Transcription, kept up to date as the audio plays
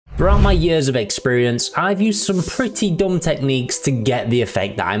Throughout my years of experience, I've used some pretty dumb techniques to get the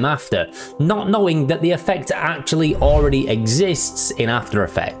effect that I'm after, not knowing that the effect actually already exists in After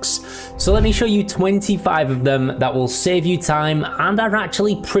Effects. So let me show you 25 of them that will save you time and are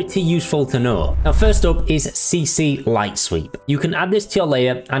actually pretty useful to know. Now first up is CC Light Sweep. You can add this to your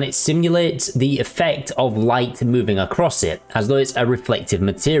layer and it simulates the effect of light moving across it, as though it's a reflective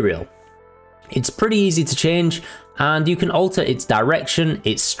material. It's pretty easy to change, and you can alter its direction,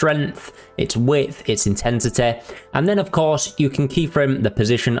 its strength, its width, its intensity, and then of course you can keyframe the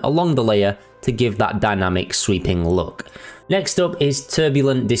position along the layer to give that dynamic sweeping look. Next up is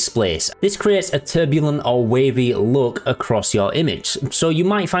Turbulent Displace. This creates a turbulent or wavy look across your image, so you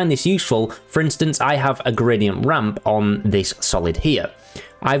might find this useful. For instance, I have a gradient ramp on this solid here.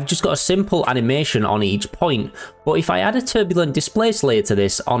 I've just got a simple animation on each point, but if I add a Turbulent Displace layer to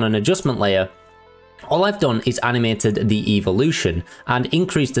this on an adjustment layer, all I've done is animated the evolution and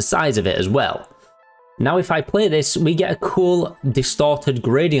increased the size of it as well. Now if I play this, we get a cool distorted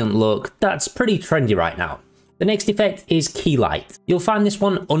gradient look that's pretty trendy right now. The next effect is Keylight. You'll find this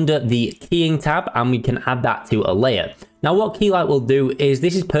one under the keying tab, and we can add that to a layer. Now what Keylight will do is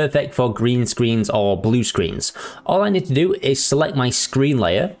this is perfect for green screens or blue screens. All I need to do is select my screen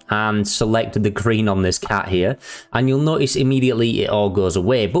layer and select the green on this cat here, and you'll notice immediately it all goes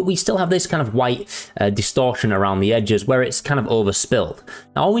away, but we still have this kind of white distortion around the edges where it's kind of overspilled.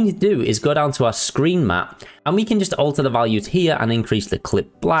 Now all we need to do is go down to our screen map, and we can just alter the values here and increase the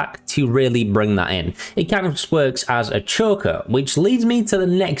clip black to really bring that in. It kind of just works as a choker, which leads me to the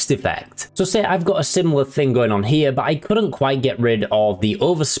next effect. So say I've got a similar thing going on here, but I couldn't quite get rid of the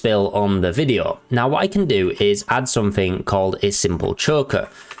overspill on the video. Now what I can do is add something called a simple choker.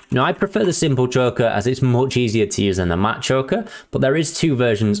 Now I prefer the simple choker as it's much easier to use than the matte choker, but there is two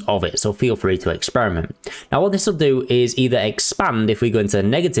versions of it, so feel free to experiment. Now what this will do is either expand if we go into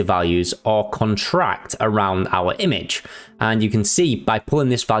negative values or contract around our image. And you can see by pulling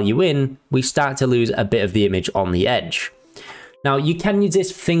this value in, we start to lose a bit of the image on the edge. Now you can use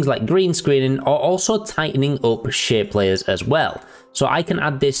this for things like green screening or also tightening up shape layers as well. So I can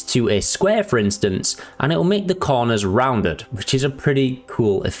add this to a square, for instance, and it will make the corners rounded, which is a pretty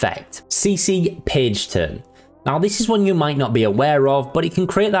cool effect. CC Page Turn. Now this is one you might not be aware of, but it can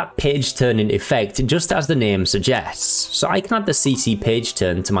create that page turning effect just as the name suggests. So I can add the CC Page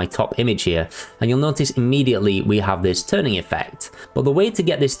Turn to my top image here, and you'll notice immediately we have this turning effect. But the way to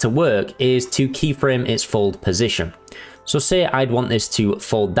get this to work is to keyframe its fold position. So say I'd want this to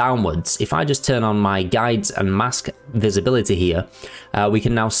fold downwards. If I just turn on my guides and mask visibility here, we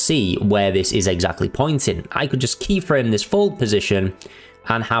can now see where this is exactly pointing. I could just keyframe this fold position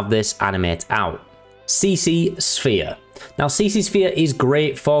and have this animate out. CC Sphere. Now CC Sphere is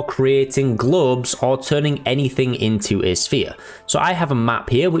great for creating globes or turning anything into a sphere. So I have a map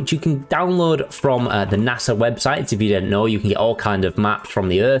here which you can download from the NASA website. If you didn't know, you can get all kinds of maps from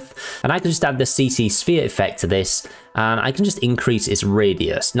the Earth, and I can just add the CC Sphere effect to this, and I can just increase its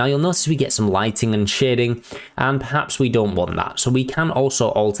radius. Now you'll notice we get some lighting and shading, and perhaps we don't want that, so we can also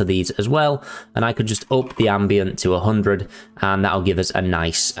alter these as well, and I could just up the ambient to 100, and that'll give us a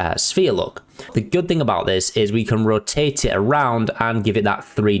nice sphere look. The good thing about this is we can rotate it around and give it that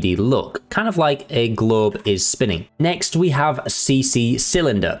 3D look, kind of like a globe is spinning. Next we have CC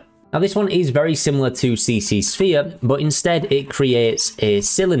Cylinder. Now this one is very similar to CC Sphere, but instead it creates a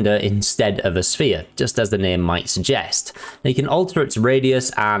cylinder instead of a sphere, just as the name might suggest. Now you can alter its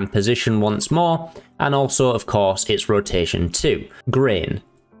radius and position once more, and also of course its rotation too. Grain.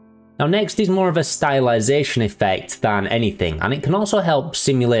 Now next is more of a stylization effect than anything, and it can also help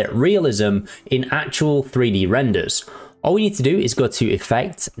simulate realism in actual 3D renders. All we need to do is go to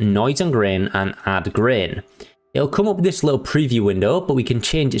Effect, Noise and Grain, and Add Grain. It'll come up with this little preview window, but we can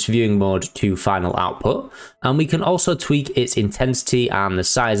change its viewing mode to Final Output, and we can also tweak its intensity and the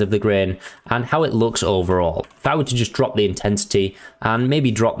size of the grain and how it looks overall. If I were to just drop the intensity and maybe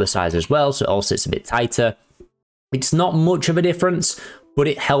drop the size as well, so it all sits a bit tighter, it's not much of a difference, but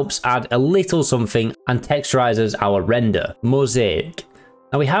it helps add a little something and texturizes our render. Mosaic.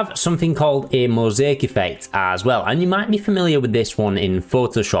 Now we have something called a mosaic effect as well, and you might be familiar with this one in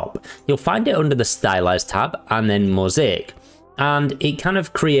Photoshop. You'll find it under the Stylize tab and then Mosaic, and it kind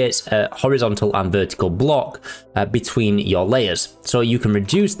of creates a horizontal and vertical block between your layers. So you can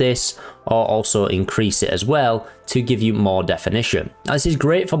reduce this or also increase it as well to give you more definition. Now, this is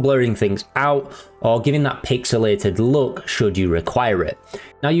great for blurring things out or giving that pixelated look should you require it.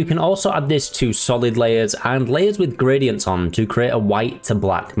 Now you can also add this to solid layers and layers with gradients on to create a white to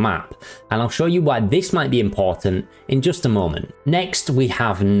black map, and I'll show you why this might be important in just a moment. Next we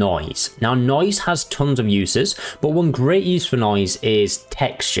have noise. Now noise has tons of uses, but one great use for noise is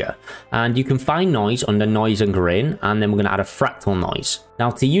texture, and you can find noise under noise and grain, and then we're going to add a fractal noise. Now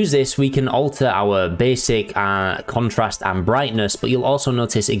to use this we can alter our basic contrast and brightness, but you'll also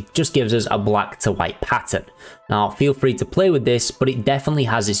notice it just gives us a black to white pattern. Now feel free to play with this, but it definitely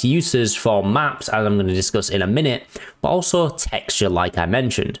has its uses for maps, as I'm going to discuss in a minute, but also texture like I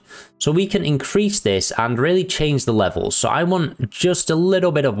mentioned. So we can increase this and really change the levels. So I want just a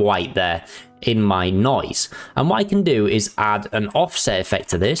little bit of white there in my noise, and what I can do is add an offset effect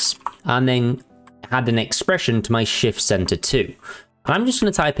to this and then add an expression to my shift center too. And I'm just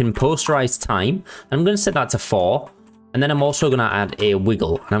going to type in Posterize Time, and I'm going to set that to 4, and then I'm also going to add a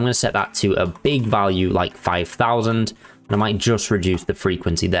wiggle, and I'm going to set that to a big value like 5,000, and I might just reduce the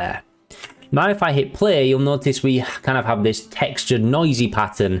frequency there. Now if I hit play, you'll notice we kind of have this textured noisy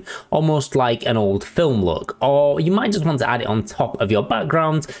pattern, almost like an old film look, or you might just want to add it on top of your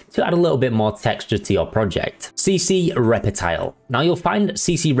background to add a little bit more texture to your project. CC Repetile. Now you'll find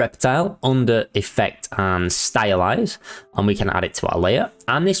CC Repetile under Effect and Stylize, and we can add it to our layer,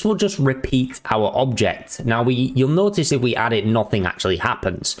 and this will just repeat our object. Now you'll notice if we add it, nothing actually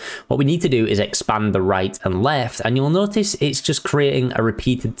happens. What we need to do is expand the right and left, and you'll notice it's just creating a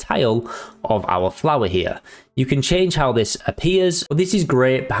repeated tile of our flower here. You can change how this appears, but this is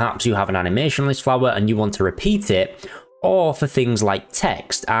great. Perhaps you have an animation on this flower and you want to repeat it, or for things like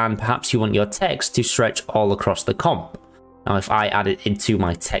text, and perhaps you want your text to stretch all across the comp. Now if I add it into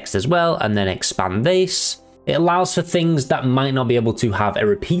my text as well and then expand this, it allows for things that might not be able to have a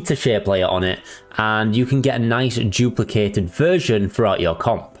repeater shape layer on it, and you can get a nice duplicated version throughout your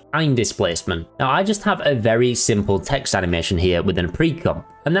comp. Time displacement. Now I just have a very simple text animation here within a pre-comp,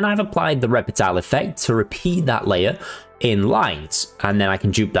 and then I've applied the Repetile effect to repeat that layer in lines, and then I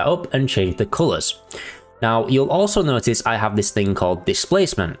can dupe that up and change the colors. Now you'll also notice I have this thing called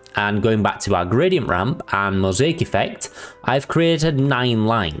displacement, and going back to our gradient ramp and mosaic effect, I've created 9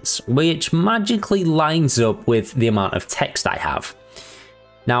 lines, which magically lines up with the amount of text I have.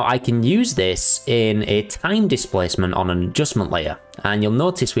 Now I can use this in a time displacement on an adjustment layer, and you'll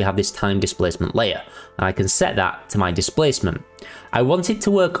notice we have this time displacement layer, and I can set that to my displacement. I want it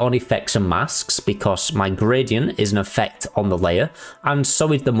to work on effects and masks because my gradient is an effect on the layer, and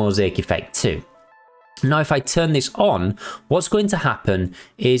so is the mosaic effect too. Now if I turn this on, what's going to happen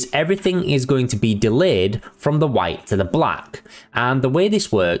is everything is going to be delayed from the white to the black, and the way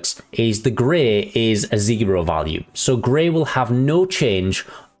this works is the grey is a 0 value, so grey will have no change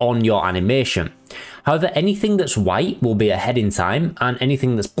on your animation. However, anything that's white will be ahead in time, and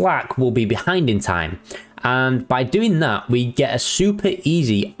anything that's black will be behind in time. And by doing that, we get a super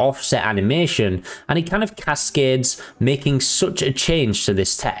easy offset animation, and it kind of cascades, making such a change to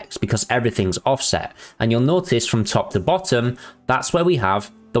this text because everything's offset. And you'll notice from top to bottom, that's where we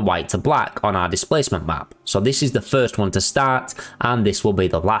have the white to black on our displacement map. So this is the first one to start, and this will be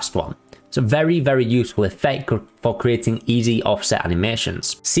the last one. It's a very, very useful effect for creating easy offset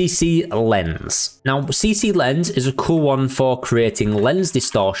animations. CC Lens. Now, CC Lens is a cool one for creating lens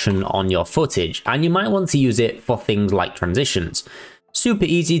distortion on your footage, and you might want to use it for things like transitions. Super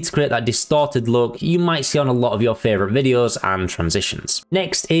easy to create that distorted look you might see on a lot of your favorite videos and transitions.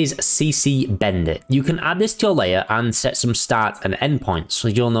 Next is CC Bend It. You can add this to your layer and set some start and end points. So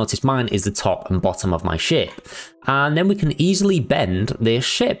you'll notice mine is the top and bottom of my shape. And then we can easily bend this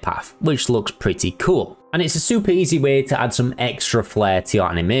shape path, which looks pretty cool. And it's a super easy way to add some extra flair to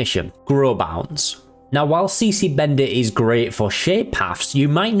your animation. Grow bounds. Now, while CC Bend It is great for shape paths, you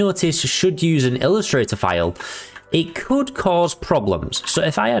might notice should use an Illustrator file, it could cause problems. So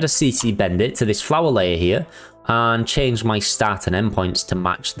if I add a CC Bend It to this flower layer here and change my start and end points to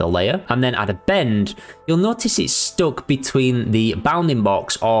match the layer and then add a bend, you'll notice it's stuck between the bounding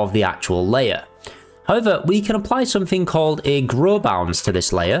box of the actual layer. However, we can apply something called a grow bounds to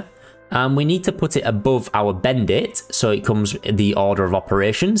this layer, and we need to put it above our bend it so it comes in the order of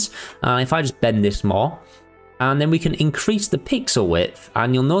operations. If I just bend this more, and then we can increase the pixel width,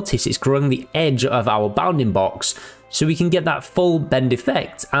 and you'll notice it's growing the edge of our bounding box so we can get that full bend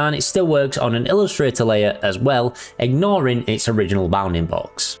effect, and it still works on an Illustrator layer as well, ignoring its original bounding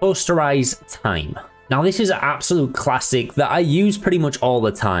box. Posterize Time. Now this is an absolute classic that I use pretty much all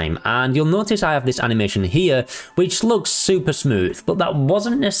the time, and you'll notice I have this animation here which looks super smooth, but that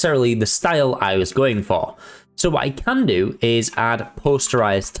wasn't necessarily the style I was going for. So what I can do is add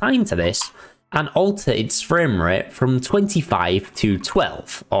Posterize Time to this, and alter its frame rate from 25 to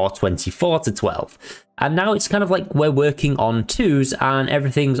 12 or 24 to 12. And now it's kind of like we're working on 2s and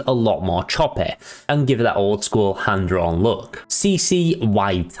everything's a lot more choppy and give it that old school hand-drawn look. CC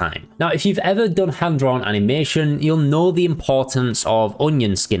wide time. Now, if you've ever done hand-drawn animation, you'll know the importance of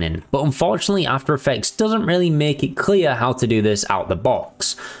onion skinning, but unfortunately After Effects doesn't really make it clear how to do this out the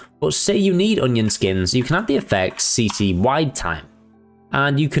box. But say you need onion skins, you can add the effect CC wide time.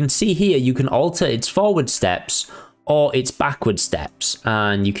 And you can see here, you can alter its forward steps or its backward steps,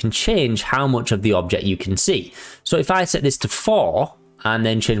 and you can change how much of the object you can see. So if I set this to 4 and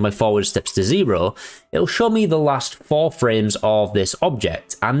then change my forward steps to 0, it'll show me the last 4 frames of this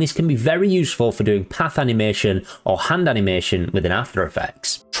object, and this can be very useful for doing path animation or hand animation within After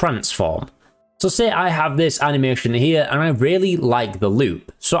Effects. Transform. So say I have this animation here and I really like the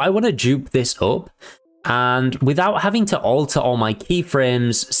loop, so I want to dupe this up. And without having to alter all my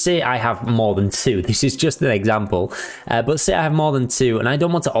keyframes, say I have more than 2, this is just an example, but say I have more than 2 and I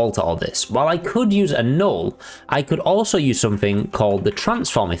don't want to alter all this. While I could use a null, I could also use something called the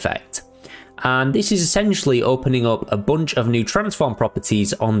transform effect. And this is essentially opening up a bunch of new transform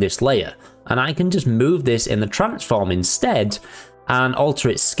properties on this layer. And I can just move this in the transform instead and alter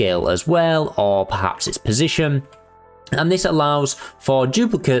its scale as well, or perhaps its position. And this allows for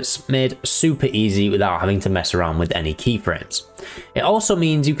duplicates made super easy without having to mess around with any keyframes. It also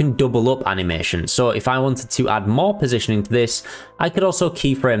means you can double up animation. So if I wanted to add more positioning to this, I could also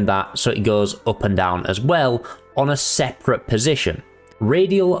keyframe that so it goes up and down as well on a separate position.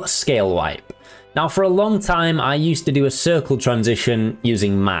 Radial scale wipe. Now, for a long time, I used to do a circle transition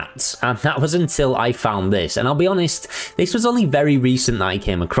using mats, and that was until I found this. And I'll be honest, this was only very recent that I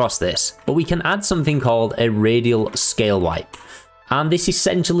came across this, but we can add something called a radial scale wipe. And this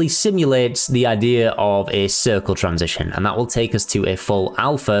essentially simulates the idea of a circle transition, and that will take us to a full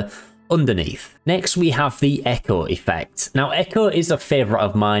alpha underneath. Next, we have the echo effect. Now, echo is a favorite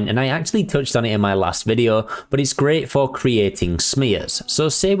of mine, and I actually touched on it in my last video, but it's great for creating smears. So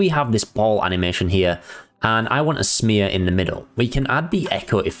say we have this ball animation here, and I want a smear in the middle. We can add the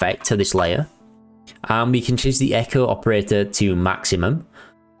echo effect to this layer, and we can change the echo operator to maximum.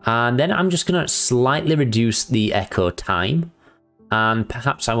 And then I'm just gonna slightly reduce the echo time, and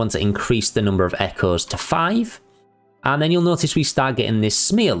perhaps I want to increase the number of echoes to 5. And then you'll notice we start getting this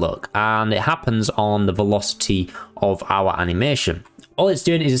smear look, and it happens on the velocity of our animation. All it's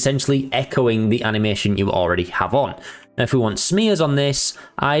doing is essentially echoing the animation you already have on. Now, if we want smears on this,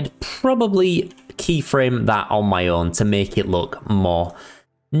 I'd probably keyframe that on my own to make it look more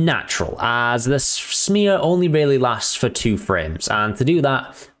natural, as the smear only really lasts for 2 frames. And to do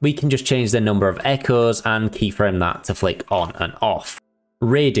that, we can just change the number of echoes and keyframe that to flick on and off.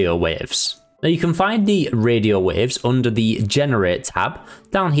 Radio waves. Now you can find the radio waves under the Generate tab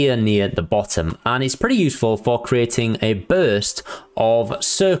down here near the bottom, and it's pretty useful for creating a burst of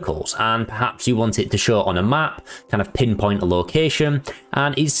circles, and perhaps you want it to show on a map, kind of pinpoint a location,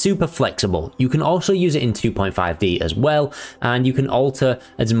 and it's super flexible. You can also use it in 2.5D as well, and you can alter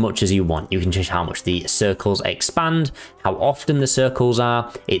as much as you want. You can change how much the circles expand, how often the circles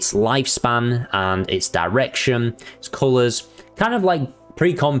are, its lifespan, and its direction, its colors, kind of like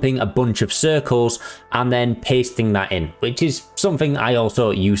pre-comping a bunch of circles and then pasting that in, which is something I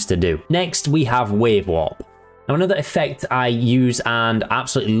also used to do. Next, we have wave warp. Now, another effect I use and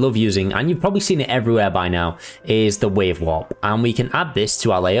absolutely love using, and you've probably seen it everywhere by now, is the wave warp. And we can add this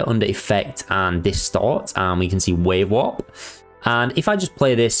to our layer under effect and distort, and we can see wave warp. And if I just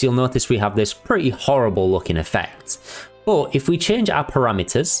play this, you'll notice we have this pretty horrible looking effect. But if we change our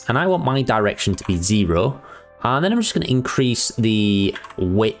parameters, and I want my direction to be 0, and then I'm just going to increase the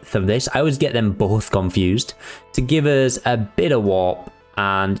width of this. I always get them both confused, to give us a bit of warp,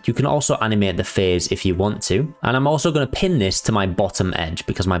 and you can also animate the phase if you want to. And I'm also going to pin this to my bottom edge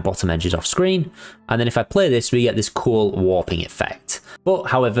because my bottom edge is off screen. And then if I play this, we get this cool warping effect. But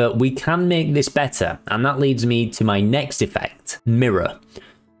however, we can make this better, and that leads me to my next effect, mirror.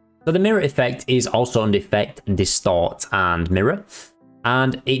 So the mirror effect is also under effect, distort, and mirror.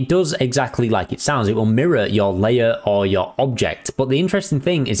 And it does exactly like it sounds. It will mirror your layer or your object. But the interesting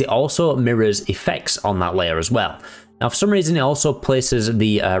thing is it also mirrors effects on that layer as well. Now, for some reason, it also places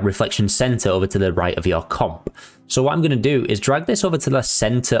the reflection center over to the right of your comp. So what I'm going to do is drag this over to the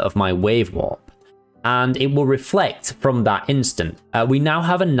center of my wave warp, and it will reflect from that instant. We now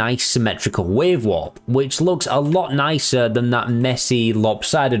have a nice symmetrical wave warp, which looks a lot nicer than that messy,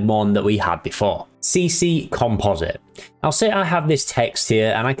 lopsided one that we had before. CC Composite. I'll say I have this text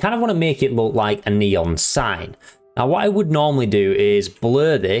here, and I kind of want to make it look like a neon sign. Now, what I would normally do is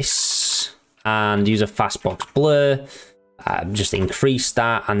blur this and use a fastbox blur, just increase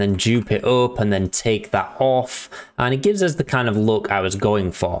that and then dupe it up and then take that off, and it gives us the kind of look I was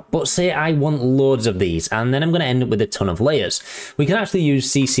going for. But say I want loads of these and then I'm going to end up with a ton of layers. We can actually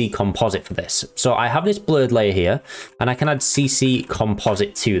use CC Composite for this. So I have this blurred layer here and I can add CC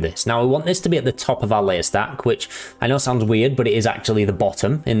Composite to this. Now we want this to be at the top of our layer stack, which I know sounds weird, but it is actually the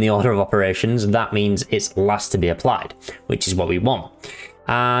bottom in the order of operations. That means it's last to be applied, which is what we want.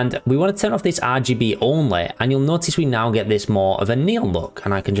 And we want to turn off this RGB only, and you'll notice we now get this more of a neon look,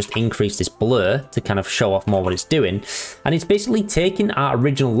 and I can just increase this blur to kind of show off more what it's doing. And it's basically taking our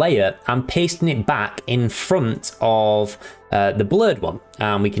original layer and pasting it back in front of the blurred one.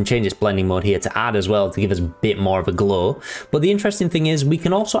 And we can change this blending mode here to add as well to give us a bit more of a glow. But the interesting thing is we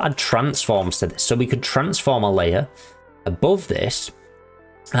can also add transforms to this. So we could transform a layer above this,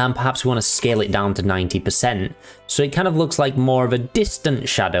 and perhaps we want to scale it down to 90%, so it kind of looks like more of a distant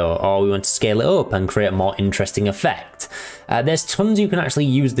shadow, or we want to scale it up and create a more interesting effect. There's tons you can actually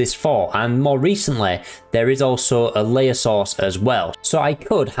use this for, and more recently there is also a layer source as well. So I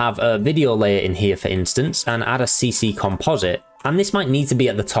could have a video layer in here, for instance, and add a CC Composite. And this might need to be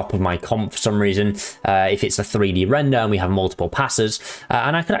at the top of my comp for some reason, if it's a 3D render and we have multiple passes.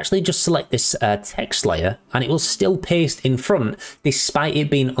 And I could actually just select this text layer and it will still paste in front despite it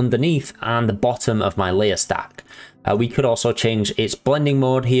being underneath and the bottom of my layer stack. We could also change its blending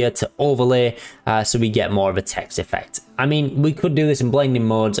mode here to overlay, so we get more of a text effect. I mean, we could do this in blending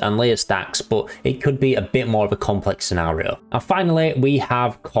modes and layer stacks, but it could be a bit more of a complex scenario. And finally, we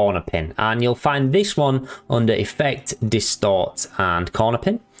have corner pin, and you'll find this one under Effect, Distort, and corner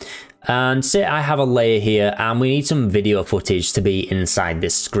pin. And say I have a layer here and we need some video footage to be inside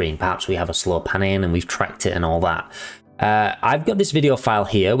this screen. Perhaps we have a slow pan in and we've tracked it and all that. I've got this video file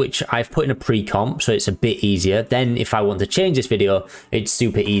here, which I've put in a pre-comp, so it's a bit easier. Then if I want to change this video, it's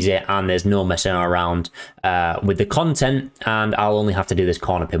super easy and there's no messing around with the content, and I'll only have to do this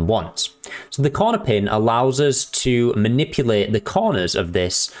corner pin once. So the corner pin allows us to manipulate the corners of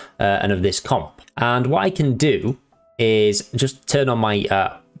this and of this comp. And what I can do is just turn on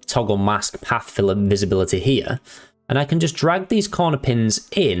my toggle mask path fill visibility here, and I can just drag these corner pins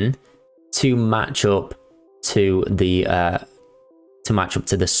in to match up to the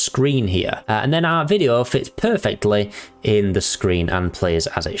screen here, and then our video fits perfectly in the screen and plays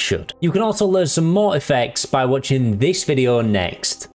as it should. You can also learn some more effects by watching this video next.